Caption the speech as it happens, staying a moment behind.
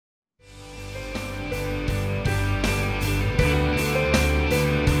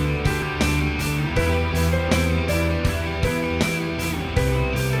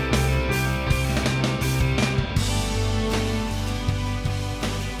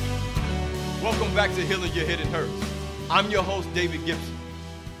Welcome back to Healing Your Hidden Hurts. I'm your host, David Gibson.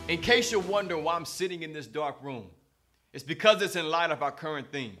 In case you're wondering why I'm sitting in this dark room, it's because it's in light of our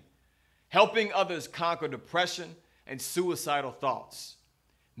current theme, helping others conquer depression and suicidal thoughts.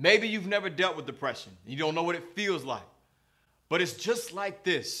 Maybe you've never dealt with depression. You don't know what it feels like. But it's just like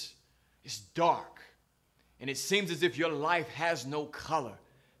this. It's dark. And it seems as if your life has no color.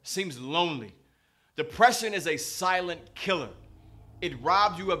 It seems lonely. Depression is a silent killer. It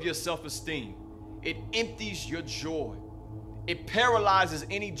robs you of your self-esteem. It empties your joy. It paralyzes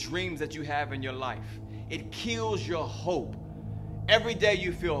any dreams that you have in your life. It kills your hope. Every day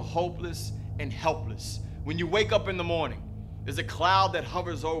you feel hopeless and helpless. When you wake up in the morning, there's a cloud that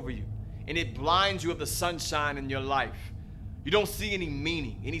hovers over you, and it blinds you of the sunshine in your life. You don't see any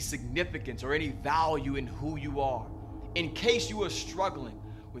meaning, any significance, or any value in who you are. In case you are struggling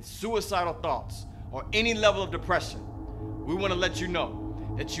with suicidal thoughts or any level of depression, we want to let you know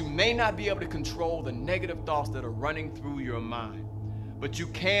that you may not be able to control the negative thoughts that are running through your mind, but you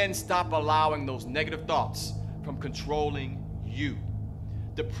can stop allowing those negative thoughts from controlling you.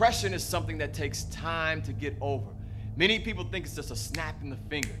 Depression is something that takes time to get over. Many people think it's just a snap in the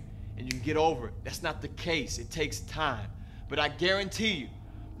finger and you can get over it. That's not the case. It takes time. But I guarantee you,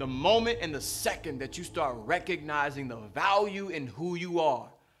 the moment and the second that you start recognizing the value in who you are,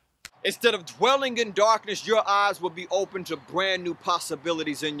 instead of dwelling in darkness, your eyes will be open to brand new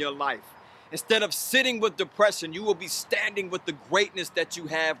possibilities in your life. Instead of sitting with depression, you will be standing with the greatness that you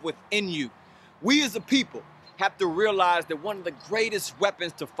have within you. We as a people have to realize that one of the greatest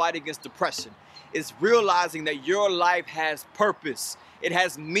weapons to fight against depression is realizing that your life has purpose. It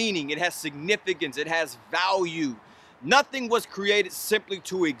has meaning, it has significance, it has value. Nothing was created simply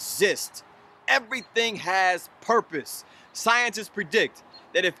to exist. Everything has purpose. Scientists predict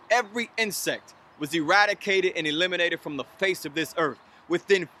that if every insect was eradicated and eliminated from the face of this earth,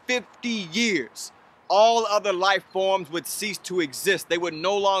 within 50 years, all other life forms would cease to exist. They would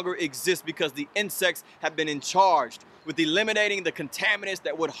no longer exist because the insects have been charged with eliminating the contaminants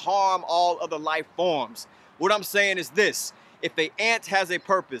that would harm all other life forms. What I'm saying is this: if an ant has a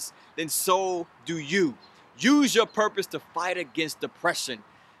purpose, then so do you. Use your purpose to fight against depression.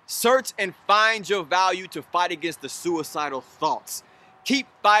 Search and find your value to fight against the suicidal thoughts. Keep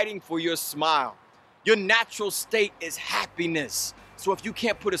fighting for your smile. Your natural state is happiness. So if you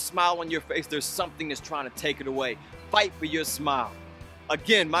can't put a smile on your face, there's something that's trying to take it away. Fight for your smile.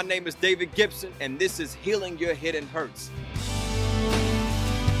 Again, my name is David Gibson, and this is Healing Your Hidden Hurts.